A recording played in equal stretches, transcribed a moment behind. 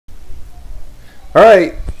All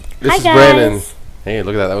right. This Hi, is guys. Brandon. Hey,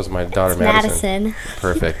 look at that. That was my daughter, Madison.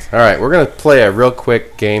 Perfect. All right, we're going to play a real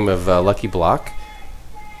quick game of Lucky Block.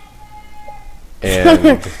 And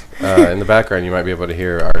in the background, you might be able to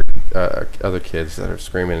hear our other kids that are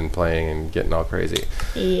screaming and playing and getting all crazy.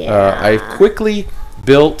 Yeah. I quickly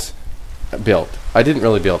I didn't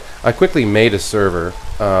really build. I quickly made a server.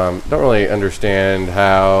 Don't really understand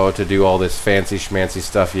how to do all this fancy schmancy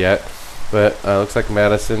stuff yet. But looks like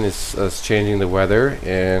Madison is changing the weather,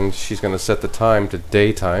 and she's going to set the time to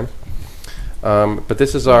daytime. But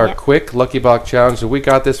this is our quick Lucky Block challenge. So we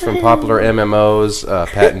got this from popular MMOs,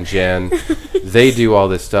 Pat and Jen. They do all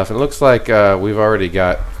this stuff. And it looks like we've already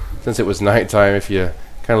got, since it was nighttime, if you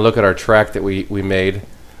kind of look at our track that we made,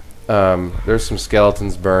 there's some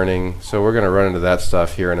skeletons burning. So we're going to run into that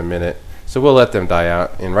stuff here in a minute. So we'll let them die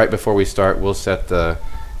out. And right before we start, we'll set the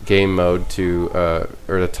game mode to,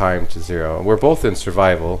 or the time to 0. We're both in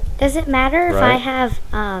survival. Does it matter if Right. I have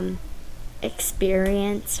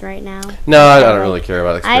experience right now? No, I don't really care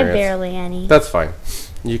about experience. I barely any. That's fine.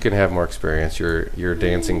 You can have more experience. You're a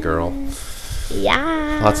dancing girl.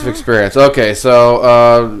 Yeah. Lots of experience. Okay,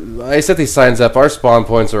 so I set these signs up. Our spawn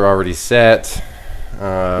points are already set.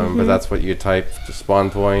 But that's what you type, the spawn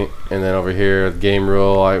point. And then over here, game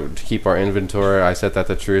rule, to keep our inventory, I set that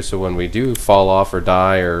to true. So when we do fall off or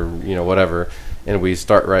die or whatever, and we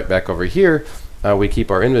start right back over here, we keep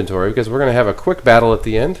our inventory because we're going to have a quick battle at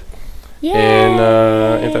the end. Yay. And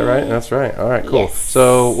ain't that right? That's right. All right, cool. Yes.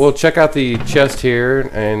 So we'll check out the chest here,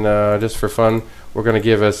 and just for fun, we're going to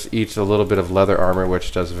give us each a little bit of leather armor,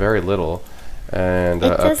 which does very little, and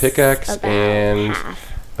a pickaxe and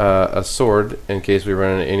a sword in case we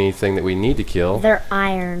run into anything that we need to kill. They're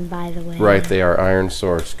iron, by the way. Right, they are iron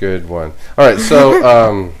swords. Good one. All right,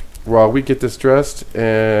 so while we get this dressed,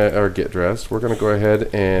 or get dressed, we're going to go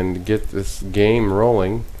ahead and get this game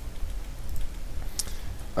rolling.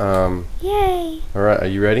 Yay. All right, are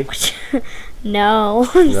you ready? No,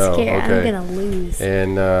 I'm No, scared. okay. I'm gonna lose.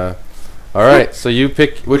 And all right, so you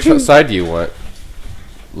pick which side do you want?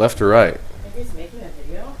 Left or right?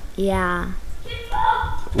 Yeah.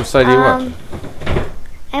 Which side do you want?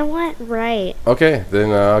 I want right. Okay,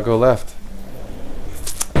 then I'll go left.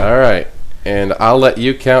 All right, and I'll let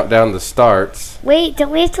you count down the starts. Wait, don't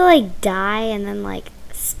we have to like die and then like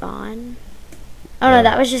spawn? Oh no,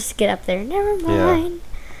 that was just get up there. Never mind.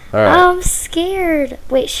 All right. I'm scared.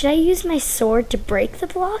 Wait, should I use my sword to break the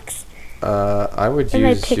blocks? I would Or my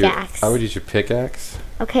use pickaxe? I would use your pickaxe.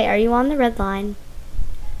 Okay, are you on the red line?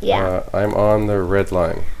 Yeah. I'm on the red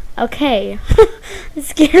line. Okay. I'm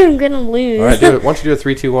scared I'm gonna lose. All right, do it. Why don't you do a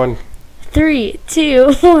 3, 2, 1? 3,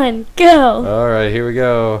 2, 1, go. All right, here we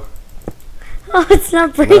go. Oh, it's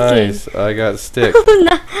not breaking. Nice. I got stick. Oh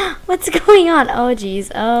no. What's going on? Oh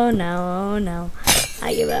jeez. Oh no. Oh no.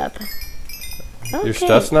 I give up. Okay. Your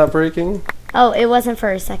stuff's not breaking? Oh, it wasn't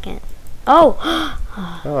for a second. Oh.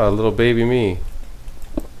 Oh, little baby me.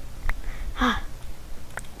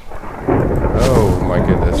 Oh my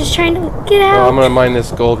goodness. I'm just trying to get Oh, out. I'm gonna mine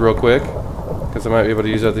this gold real quick because I might be able to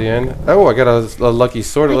use it at the end. Oh, I got a lucky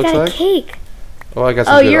sword. It I looks got like. a cake. Oh, I got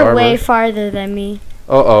some Oh, good you're armor. way farther than me.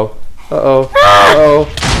 Uh-oh. Uh-oh.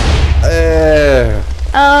 Uh-oh.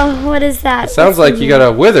 Oh, what is that? Sounds like you got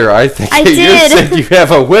a wither. I think I you did. said you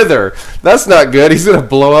have a wither. That's not good. He's gonna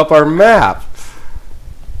blow up our map.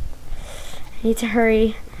 I need to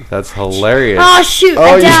hurry. That's hilarious. Oh shoot! Oh,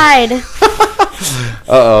 I you- died.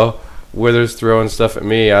 Uh-oh. Wither's throwing stuff at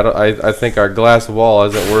me. I think our glass wall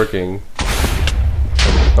isn't working.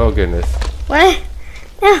 Oh goodness. What?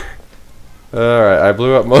 No. All right, I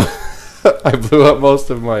blew up most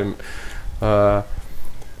of my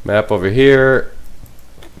map over here.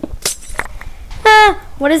 Ah,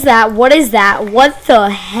 what is that? What is that? What the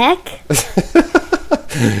heck?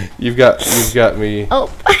 You've got me.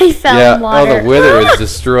 Oh, I fell Yeah. in water. Oh, the wither is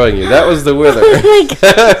destroying you. That was the wither. Oh my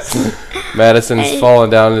god. Madison's fallen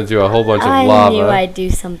down into a whole bunch of I lava. knew I'd do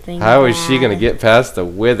something. How is she gonna bad. get past the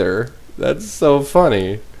wither? That's so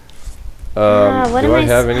funny. What Do am I I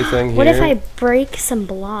have s- anything here? What if I break some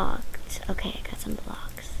blocks? Okay, I got some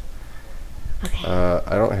blocks. Okay.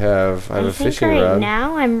 I don't have. I have a think fishing right rod.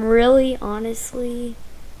 now I'm really honestly.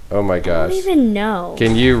 Oh my I gosh. don't even know.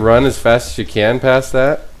 Can you run as fast as you can past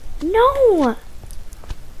that? No.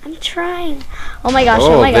 I'm trying. Oh my gosh.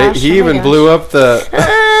 Oh, my they- gosh. he oh my even gosh. blew up the.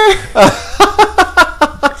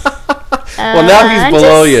 Well, now he's I'm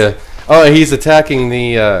below just- you. Oh, he's attacking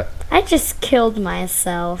the. I just killed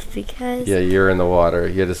myself because. Yeah, you're in the water.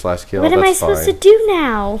 You had a slash kill. What am I That's supposed fine. to do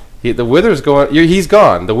now? The wither's going. He's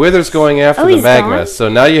gone. The wither's going after Oh, the he's magma. gone? So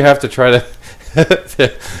now you have to try to.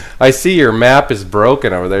 I see your map is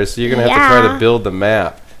broken over there, so you're gonna have to try Yeah. to build the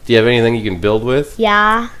map. Do you have anything you can build with?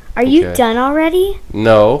 Yeah. Are you Okay. done already?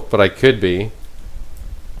 No, but I could be.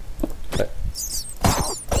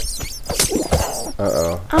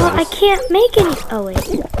 Uh-oh. Oh, I can't make any. Oh, wait.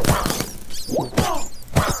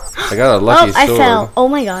 I got a lucky Oh, I sword. fell. Oh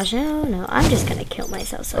my gosh. No. I'm just going to kill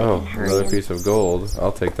myself so I Oh, can hurry another and, piece of gold.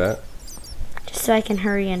 I'll take that. just so I can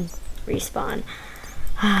hurry and respawn.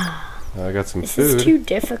 I got some This food. is too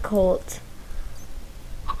difficult.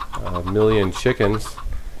 A million chickens.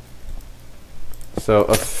 So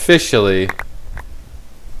officially,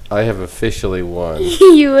 I have officially won.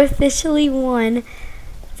 You officially won.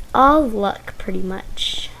 It's all luck, pretty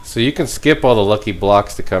much. So you can skip all the lucky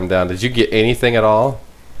blocks to come down. Did you get anything at all?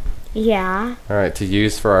 Yeah. All right, to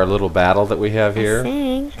use for our little battle that we have I here.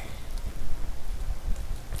 think.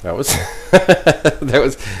 That was that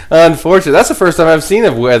was unfortunate. That's the first time I've seen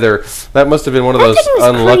of weather. That must have been one of That those thing was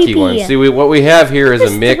unlucky creepy. ones. See, what we have here is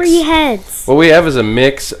There's a mix. 3 heads. What we have is a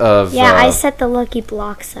mix of Yeah, I set the lucky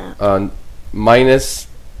blocks up. minus.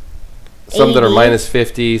 Some that are 80. minus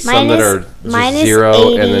 50, some that are just minus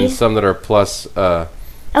 0, and then 80. some that are plus Okay.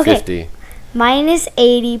 50. Minus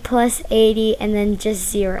 80 plus 80 and then just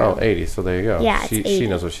 0. Oh, 80. So there you go. Yeah, it's she 80.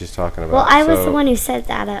 knows what she's talking about. Well, I was So, the one who set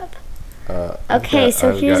that up. I've Okay, got- so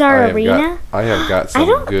I've here's got- our I have arena. got- I have got I some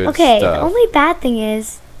don't. good Okay, stuff. the only bad thing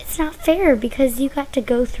is it's not fair because you got to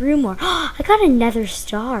go through more. I got another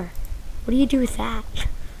star. What do you do with that?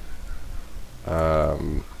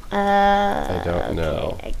 I don't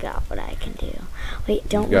know. Okay, I got what I can do. Wait,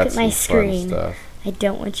 don't You've look got at my some fun screen. stuff. I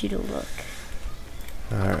don't want you to look.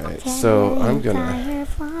 Alright, so I'm gonna.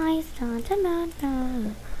 Fireflies, dun, dun, dun,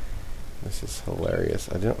 dun. This is hilarious.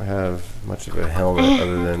 I don't have much of a helmet I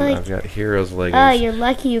other have, than like- I've got hero's Oh, leggings. you're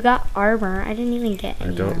lucky you got armor. I didn't even get I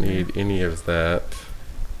any don't armor. need any of that.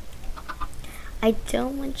 I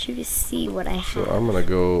don't want you to see what I have. So I'm gonna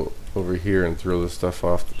go over here and throw the stuff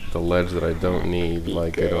off the ledge that I don't need. Be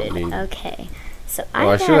Like I don't good. need. Okay. So Oh,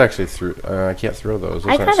 I got, should actually throw. I can't throw those.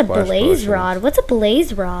 I Those aren't got a splash blaze potions. rod. What's a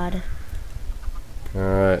blaze rod?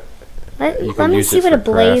 Alright. Let, You let can me use see it what a for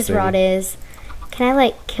blaze crafting. rod is. Can I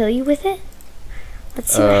like kill you with it?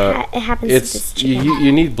 Let's see what it happens to this It's chicken.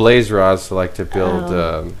 you need blaze rods to like to build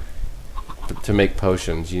Oh. to make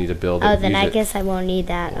potions. You need to build. Oh, it, then use I it. guess I won't need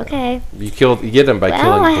that. Okay. You get them by Well,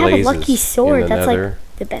 killing I have a blazes lucky in sword. the That's nether.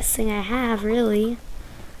 like the best thing I have, really.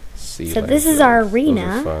 Sea So this is our lanterns. Those arena.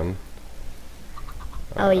 are fun.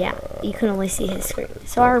 Oh yeah, you can only see his screen.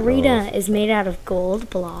 So don't our know arena if- is made out of gold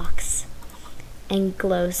blocks and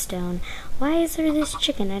glowstone. Why is there this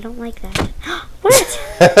chicken? I don't like that. What?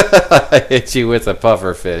 I hit you with a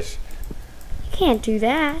puffer fish. You can't do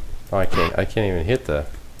that. Oh, I can't even hit the.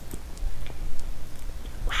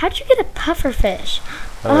 How'd you get a puffer fish?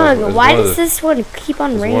 I don't know, it Ugh, was why one of does the- this one keep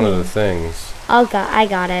on It's one of the raining? things. Oh god, I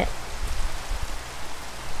got it.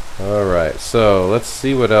 All right, so let's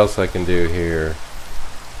see what else I can do here.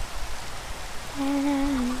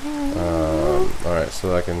 All right,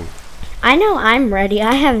 so I can. I know I'm ready.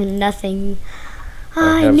 I have nothing.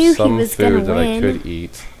 I I have knew he some was gonna food that win. I could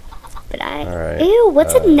eat. But I. Alright, Ew,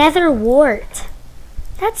 what's a nether wart?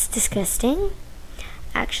 That's disgusting.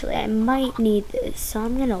 Actually, I might need this, so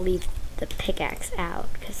I'm gonna leave the pickaxe out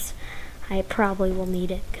because I probably will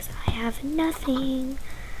need it because I have nothing.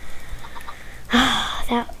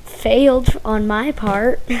 That failed on my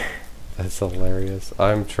part. That's hilarious.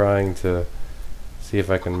 I'm trying to see if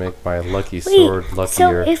I can make my lucky Wait, sword so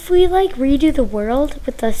luckier. if we like redo the world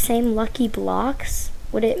with the same lucky blocks,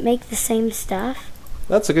 would it make the same stuff?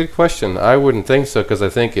 That's a good question. I wouldn't think so because I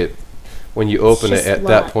think it, when you open it just at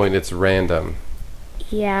luck. that point, it's random.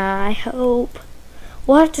 Yeah, I hope.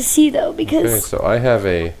 We'll have to see though because Okay, so I have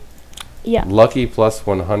a yeah. lucky plus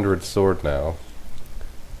 100 sword now.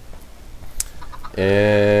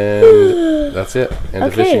 And that's it. And the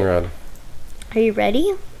Okay. fishing rod. Are you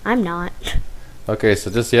ready? I'm not. Okay, so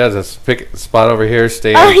just pick a spot over here,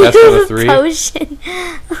 stand, Oh, test you on have a a 3. potion.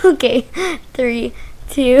 Okay, 3,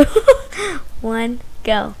 2, 1,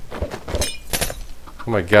 go.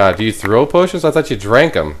 Oh my god, do you throw potions? I thought you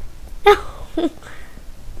drank them. No.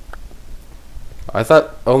 I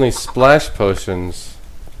thought only splash potions.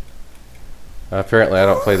 Apparently I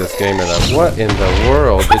don't play this game enough. What in the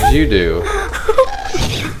world did you do?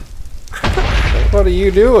 What are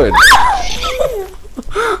you doing?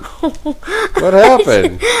 What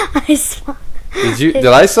happened? I sw- Did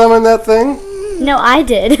I summon that thing? No, I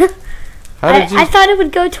did. How did you? I thought it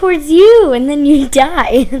would go towards you, and then you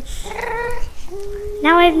die.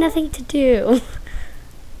 Now I have nothing to do.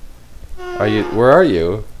 Where are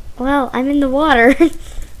you? Well, I'm in the water.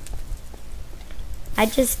 I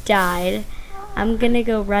just died. I'm gonna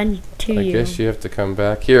go run to I you. guess you have to come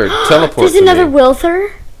back here. Teleport There's to another me.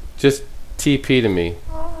 Wilther. Just TP to me.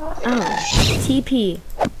 Oh, TP.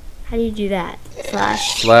 How do you do that?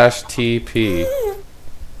 Slash TP.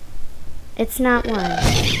 It's not one.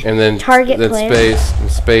 And then Target then player.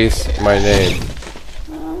 space my name.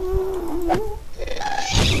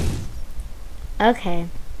 Okay.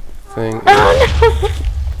 Thing.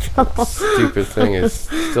 Oh no! Stupid thing is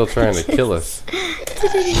still trying to kill us.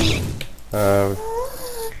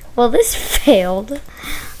 Well, this failed.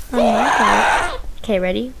 Okay,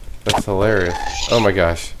 ready? That's hilarious. Oh my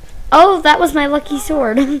gosh. Oh, that was my lucky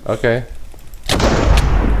sword. Okay.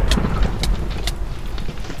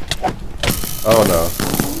 Oh no.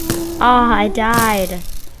 Oh, I died.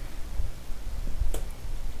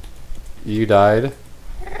 You died?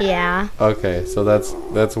 Yeah. Okay, so that's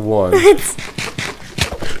one.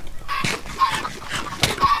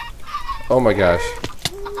 Oh my gosh.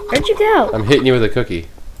 Where'd you go? I'm hitting you with a cookie.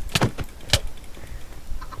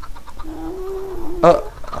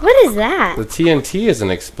 Oh, What is that? the TNT isn't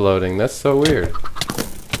exploding. That's so weird.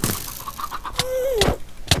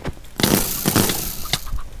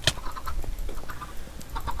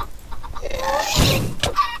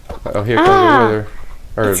 Oh, here comes the wither.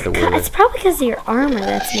 Or the wither. It's probably because of your armor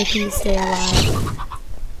that's making you stay alive.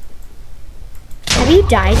 Have you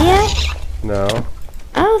died yet? No.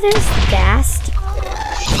 Oh, there's Ghast.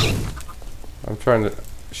 I'm trying to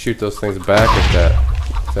shoot those things back at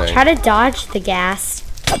that thing. Try to dodge the Ghast.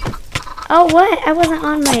 Oh, what? I wasn't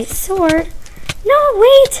on my sword. No,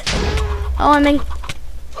 wait. Oh, I'm in.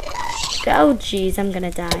 Oh, jeez, I'm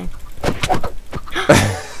gonna die.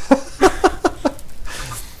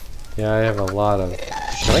 Yeah, I have a lot of...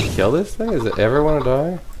 Can I kill this thing? Does it ever want to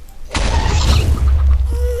die?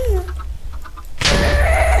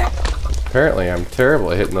 Apparently, I'm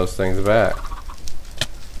terrible at hitting those things back.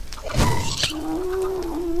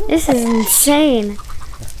 This is insane.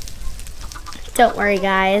 Don't worry,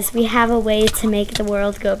 guys. We have a way to make the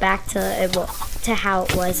world go back to how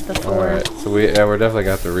it was before. Alright, so we're definitely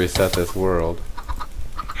got to reset this world.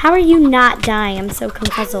 How are you not dying? I'm so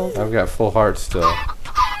puzzled. I've got full hearts still.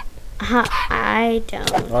 I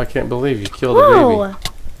don't. Oh, I can't believe you killed a baby.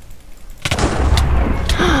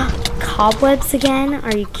 Cobwebs again?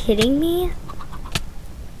 Are you kidding me?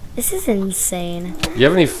 This is insane. You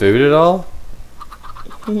have any food at all?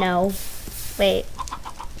 No. Wait.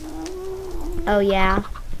 Oh, yeah.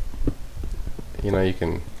 You know, you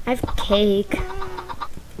can... I have cake.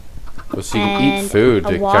 Well, so you can eat food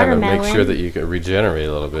a to kind of make sure watermelon. that you can regenerate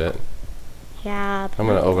a little bit. Yeah. I'm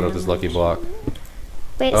going to open up this lucky block.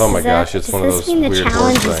 Wait, Oh my gosh, it's one of does those this mean the weird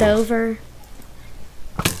challenge horse is things. over?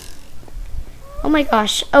 Oh my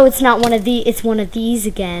gosh. Oh, it's not one of the. It's one of these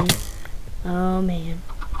again. Oh man.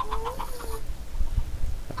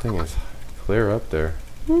 That thing is clear up there.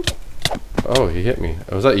 Oh, he hit me.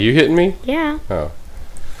 Was that you hitting me? Yeah. Oh.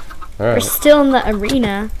 We're Alright. still in the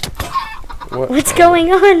arena. What? What's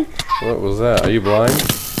going on? What was that? Are you blind?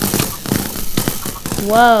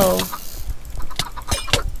 Whoa.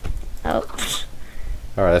 Oh.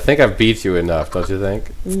 Alright, I think I've beat you enough, don't you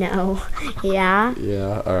think? No. Yeah.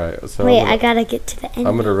 Yeah, alright. So Wait, I'm I gotta get to the end.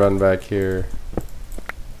 going to run back here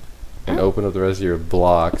and open up the rest of your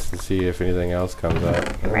blocks and see if anything else comes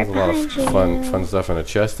up. There's a lot of behind you. fun stuff in a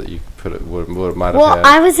chest that you might have Well, had.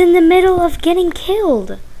 I was in the middle of getting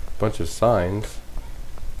killed. Bunch of signs.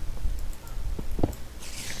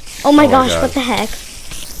 Oh my Oh my gosh, God. what the heck?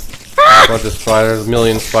 A bunch of spiders, a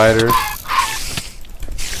million spiders.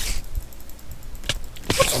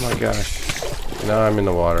 Oh my gosh. Now I'm in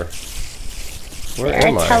the water. Where There, I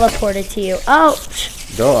am I? teleported to you. Oh.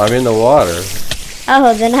 No, I'm in the water.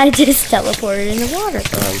 Oh, then I just teleported in the water.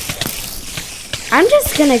 I'm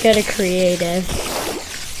just gonna go to creative.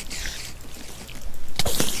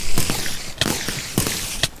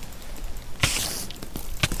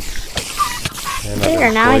 And I've There,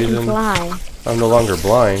 been now I can poisoned. fly. I'm no longer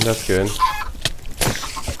blind. That's good.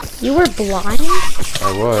 You were blind?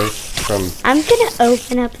 I was from. I'm gonna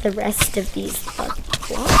open up the rest of these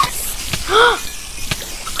blocks.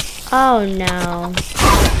 Oh no.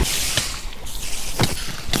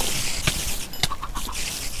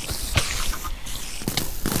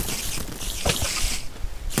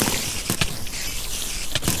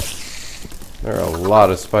 There are a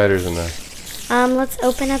lot of spiders in there. Let's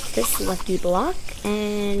open up this lucky block,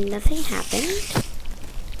 and nothing happened.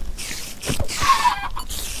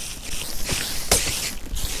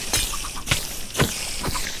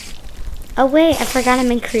 Oh wait, I forgot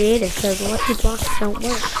I'm in creative, so the lucky blocks don't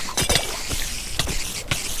work.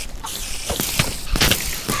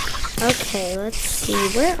 Okay, let's see.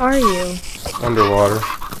 Where are you? Underwater.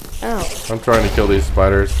 Oh, I'm trying to kill these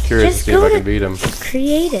spiders. Curious Just to see if go I to- can beat them.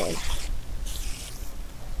 creative.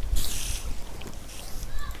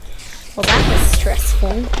 Well, that was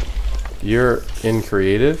stressful. You're in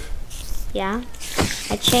creative? Yeah.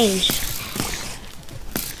 I changed.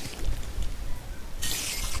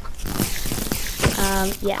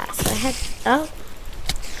 Yeah, so I had,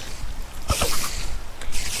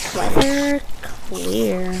 weather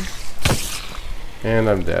clear. And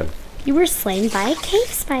I'm dead. You were slain by a cave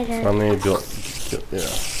spider. On the build, yeah.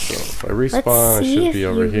 So if I respawn, I Let's see should if be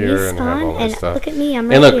over you here and have all respawn, my and stuff. look at me,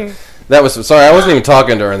 I'm And right look, here. that was, sorry, I wasn't even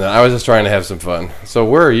talking during that. I was just trying to have some fun. So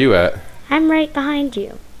where are you at? I'm right behind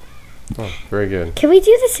you. Oh, very good. Can we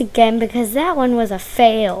do this again? Because that one was a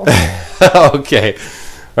fail. Okay.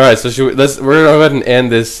 All right, so we're going to go ahead and end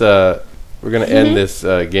this, we're going to end this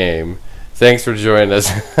game. Thanks for joining us.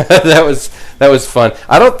 that was fun.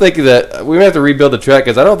 I don't think that we may have to rebuild the track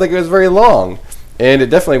because I don't think it was very long, and it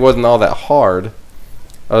definitely wasn't all that hard,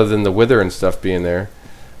 other than the wither and stuff being there.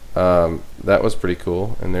 That was pretty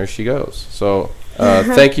cool, and there she goes. So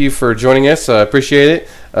thank you for joining us. I appreciate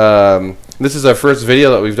it. This is our first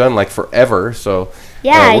video that we've done like forever, so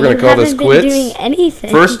Yeah, we're gonna you call this haven't been quits. doing anything.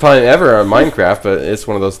 First time ever on Minecraft, but it's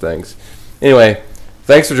one of those things. Anyway,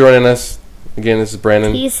 thanks for joining us. Again, this is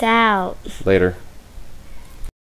Brandon. Peace out. Later.